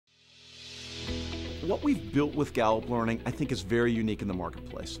what we've built with Gallup Learning, I think, is very unique in the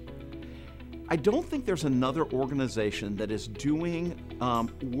marketplace. I don't think there's another organization that is doing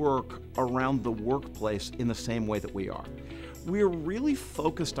work around the workplace in the same way that we are. We're really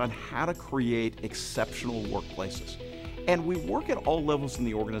focused on how to create exceptional workplaces. And we work at all levels in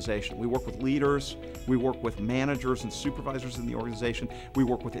the organization. We work with leaders, we work with managers and supervisors in the organization, we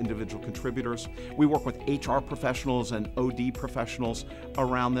work with individual contributors, we work with HR professionals and OD professionals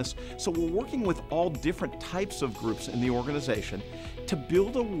around this. So we're working with all different types of groups in the organization to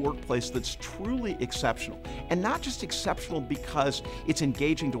build a workplace that's truly exceptional. And not just exceptional because it's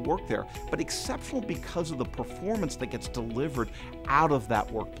engaging to work there, but exceptional because of the performance that gets delivered out of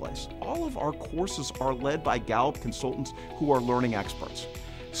that workplace. All of our courses are led by Gallup consultants who are learning experts.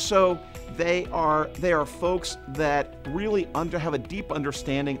 So they are folks that really have a deep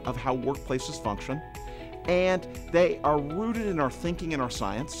understanding of how workplaces function, and they are rooted in our thinking and our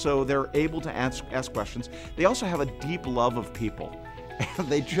science, so they're able to ask questions. They also have a deep love of people. And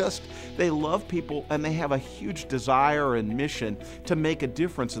they love people, and they have a huge desire and mission to make a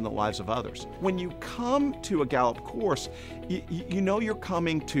difference in the lives of others. When you come to a Gallup course, you know you're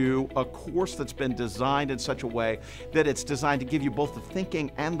coming to a course that's been designed in such a way that it's designed to give you both the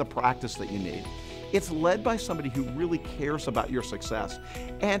thinking and the practice that you need. It's led by somebody who really cares about your success.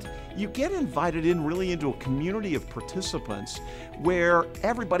 And you get invited in really into a community of participants where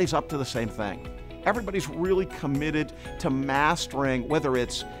everybody's up to the same thing. Everybody's really committed to mastering, whether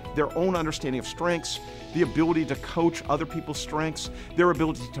it's their own understanding of strengths, the ability to coach other people's strengths, their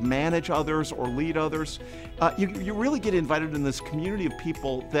ability to manage others or lead others. You really get invited in this community of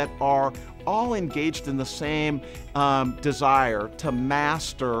people that are all engaged in the same desire to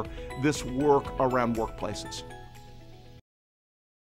master this work around workplaces.